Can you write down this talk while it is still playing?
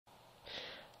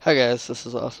Hi guys, this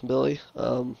is Awesome Billy.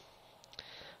 I'm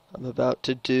about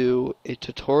to do a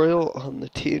tutorial on the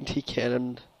TNT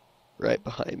cannon right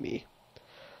behind me.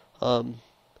 Um,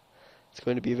 it's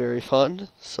going to be very fun,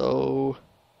 so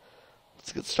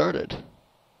let's get started.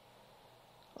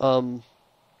 Um,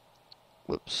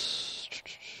 whoops.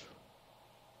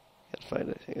 Can't find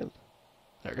it. Hang on.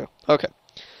 There we go. Okay.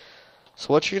 So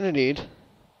what you're gonna need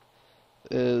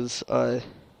is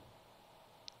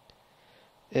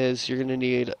you're gonna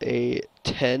need a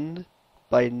 10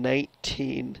 by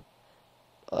 19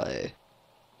 uh,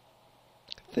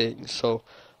 thing. So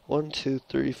 1, 2,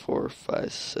 3, 4,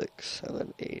 5, 6,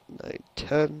 7, 8, 9,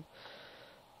 10.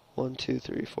 1, 2,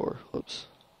 3, 4. Whoops.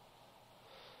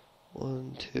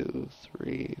 1, 2,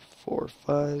 3, 4,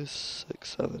 5, 6,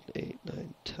 7, 8,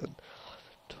 9, 10,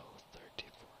 12, 13,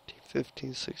 14,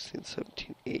 15, 16,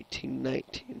 17, 18,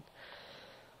 19.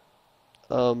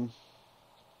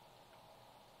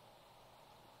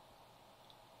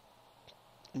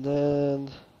 And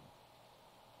then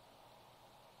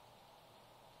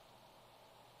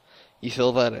you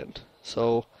fill that in.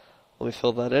 So let me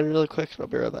fill that in really quick and I'll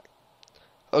be right back.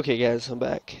 Okay guys, I'm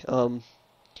back. So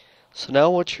now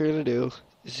what you're gonna do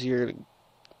is you're gonna,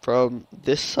 from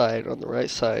this side on the right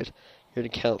side, you're gonna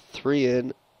count 3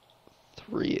 in,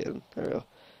 3 in, there we go,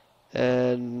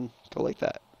 and go like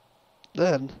that.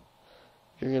 Then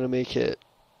you're gonna make it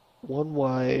one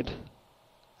wide.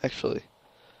 Actually,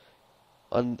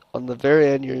 on the very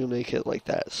end you're gonna make it like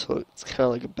that, so it's kind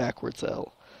of like a backwards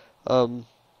L.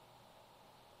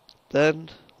 Then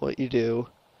what you do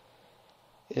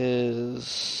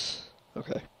is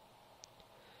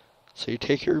so you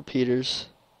take your repeaters,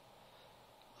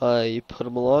 you put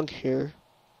them along here,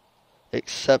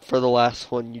 except for the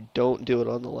last one. You don't do it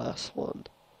on the last one.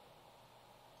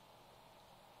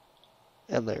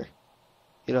 And there.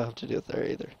 You don't have to do it there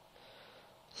either.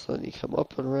 So then you come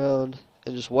up and around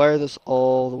and just wire this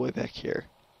all the way back here.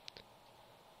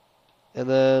 And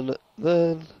then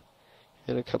you're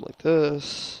gonna come like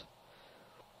this.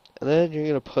 And then you're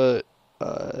gonna put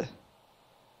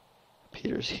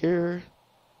repeaters here.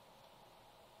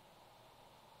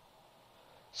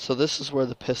 So this is where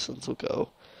the pistons will go.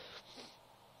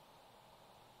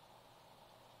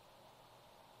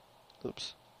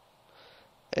 Oops.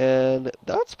 And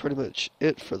that's pretty much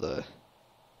it for the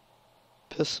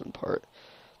piston part.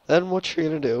 Then what you're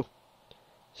going to do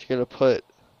is you're going to put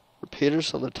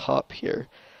repeaters on the top here.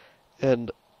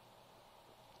 And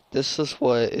this is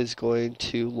what is going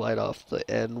to light off the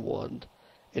N1.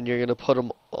 And you're going to put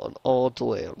them on all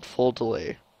delay, on full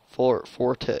delay, for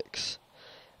 4 ticks.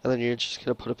 And then you're just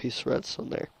going to put a piece of redstone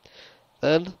there.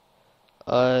 Then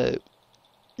you're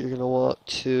going to want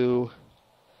to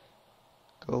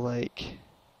go like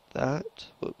that.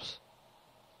 Whoops.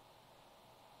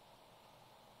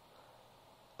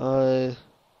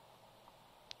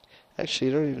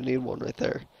 Actually, you don't even need one right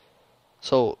there.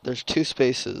 So there's 2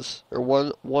 spaces, or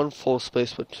one full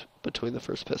space between the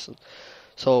first piston.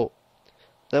 So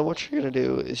then what you're gonna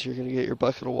do is you're gonna get your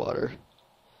bucket of water.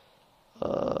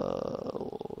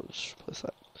 We'll just replace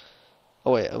that.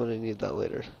 Oh wait, I'm gonna need that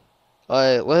later.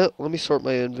 Let me sort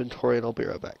my inventory and I'll be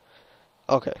right back.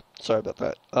 Okay, sorry about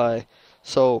that.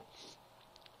 So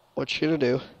what you're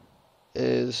gonna do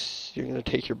is you're gonna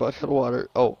take your bucket of water.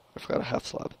 Oh, I forgot a half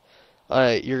slab.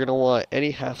 You're gonna want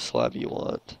any half slab you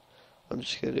want. I'm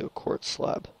just gonna do a quartz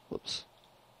slab. Whoops.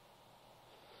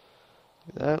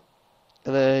 Like that.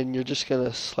 And then you're just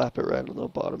gonna slap it right on the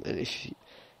bottom. And if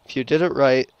you did it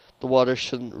right, the water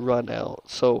shouldn't run out.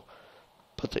 So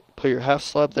put your half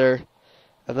slab there.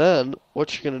 And then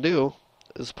what you're gonna do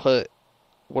is put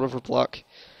whatever block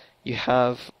you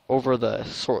have over the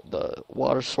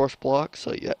water source block,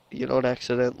 so you don't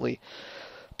accidentally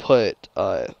put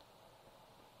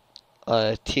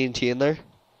TNT in there.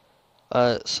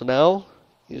 So now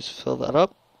you just fill that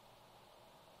up,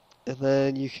 and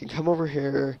then you can come over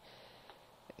here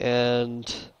and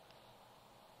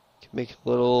you can make a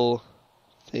little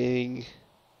thing.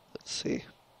 Let's see.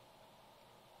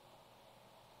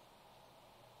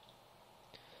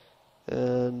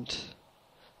 And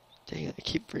dang it, I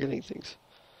keep forgetting things.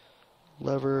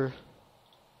 Lever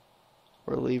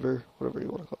or lever, whatever you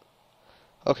want to call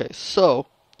it. Okay, so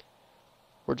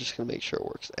we're just going to make sure it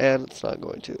works, and it's not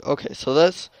going to. Okay, so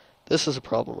this is a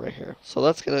problem right here. So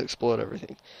that's going to explode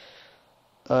everything.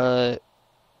 So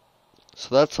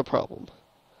that's a problem.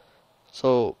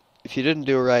 So if you didn't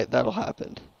do it right, that'll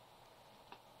happen.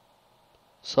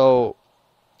 So,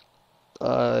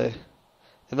 and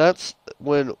that's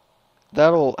when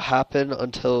that'll happen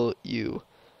until you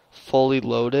fully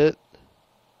load it,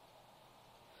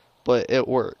 but it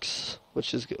works,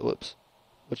 which is good. Whoops,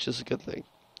 which is a good thing.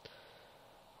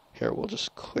 Here, we'll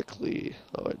just quickly...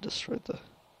 Oh, I destroyed the...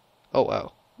 Oh,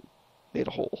 wow. Made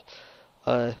a hole.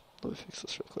 Let me fix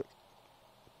this real quick.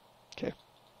 Okay.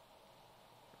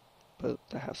 Put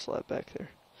the half slab back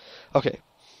there. Okay.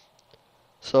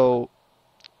 So,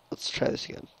 let's try this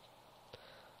again.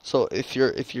 So, if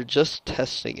you're just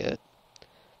testing it,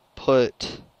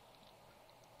 put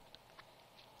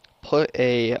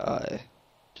a,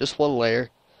 just one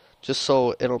layer, just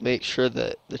so it'll make sure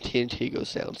that the TNT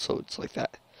goes down, so it's like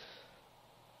that.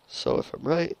 So if I'm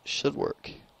right, it should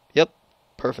work. Yep,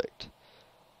 perfect.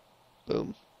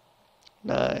 Boom.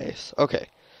 Nice. Okay,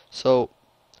 so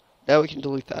now we can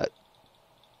delete that.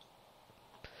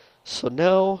 So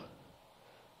now,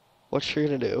 what you're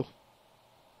gonna do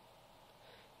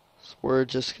is we're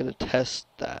just gonna test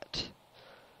that.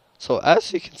 So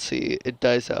as you can see, it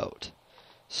dies out.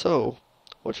 So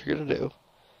what you're gonna do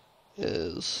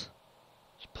is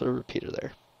just put a repeater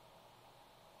there.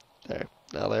 There.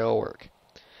 Now they all work.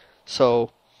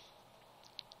 So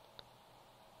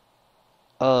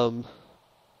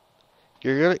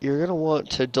you're gonna want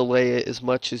to delay it as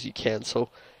much as you can. So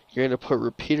you're gonna put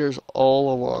repeaters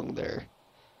all along there.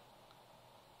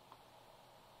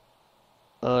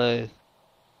 Let's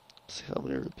see how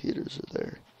many repeaters are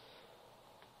there.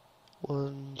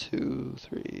 1, 2,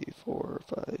 3, 4,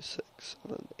 5, 6,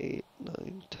 7, 8,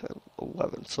 9, 10,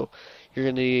 11. So you're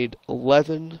gonna need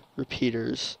 11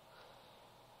 repeaters.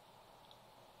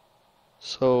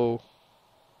 So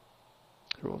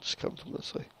here, we'll just come from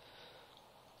this way.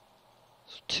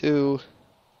 So 2,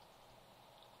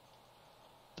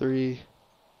 3,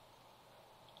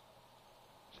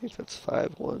 I think that's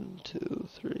 5. 1, 2,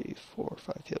 3, 4,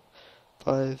 5. Yep.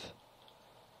 5,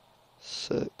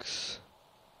 6,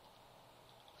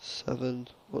 7.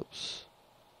 Whoops.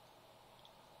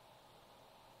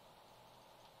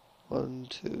 1,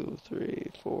 2,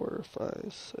 3, 4,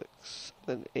 5, 6,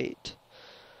 7, 8.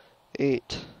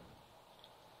 8,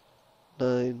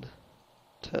 9,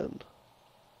 10,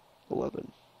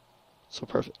 11. So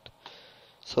perfect.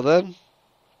 So then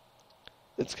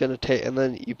it's gonna take, and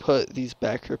then you put these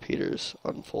back repeaters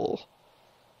on full.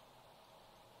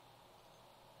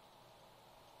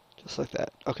 Just like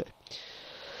that. Okay.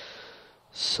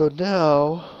 So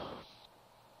now,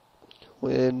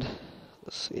 let's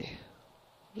see.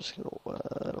 I'm just gonna,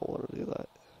 I don't want to do that.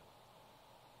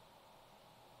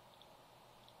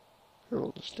 Here,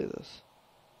 we'll just do this.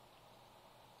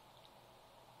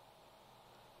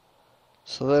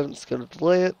 So then it's going to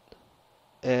delay it,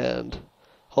 and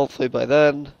hopefully by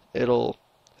then it'll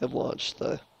have launched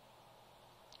the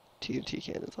TNT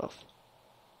cannons off.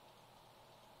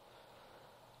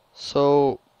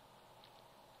 So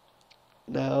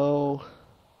now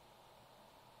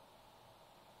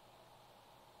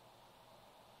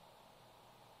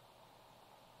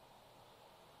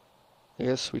I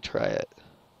guess we try it.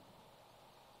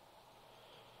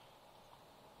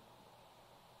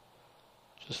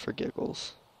 Just for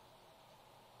giggles.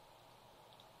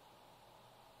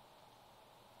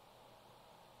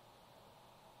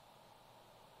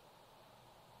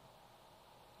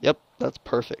 Yep, that's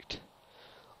perfect.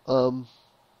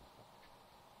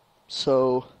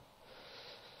 So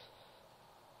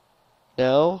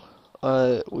now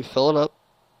we fill it up,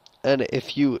 and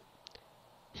if you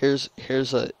here's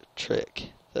a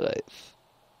trick that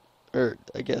or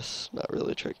I guess not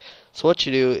really a trick. So what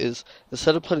you do is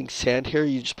instead of putting sand here,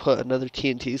 you just put another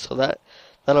TNT, so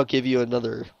that'll give you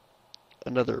another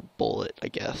bullet, I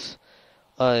guess.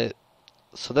 So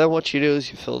then what you do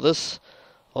is you fill this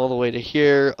all the way to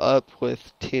here up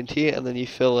with TNT, and then you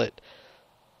fill it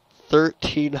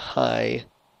 13 high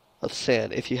of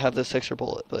sand if you have this extra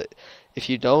bullet. But if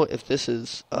you don't, if this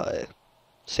is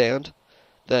sand,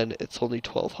 then it's only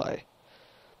 12 high.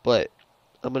 But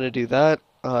I'm gonna do that.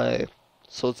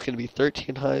 So it's gonna be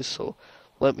 13 high. So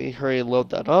let me hurry and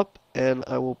load that up, and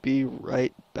I will be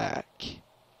right back.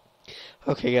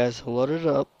 Okay, guys, I loaded it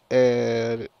up,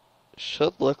 and it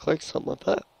should look like something like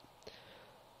that.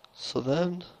 So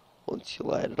then, once you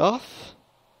light it off,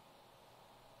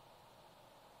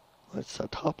 lights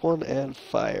that top one and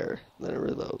fire. Then it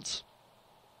reloads.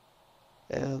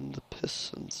 And the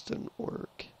pistons didn't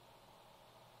work.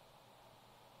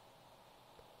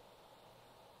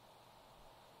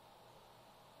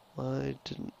 Why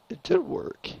didn't it? Did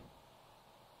work.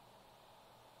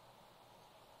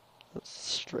 That's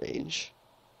strange.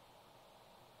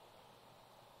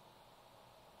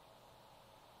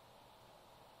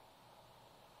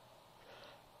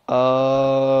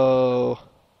 Oh,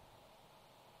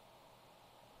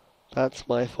 that's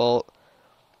my fault.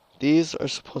 These are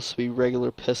supposed to be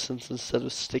regular pistons instead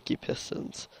of sticky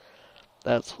pistons.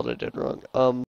 That's what I did wrong.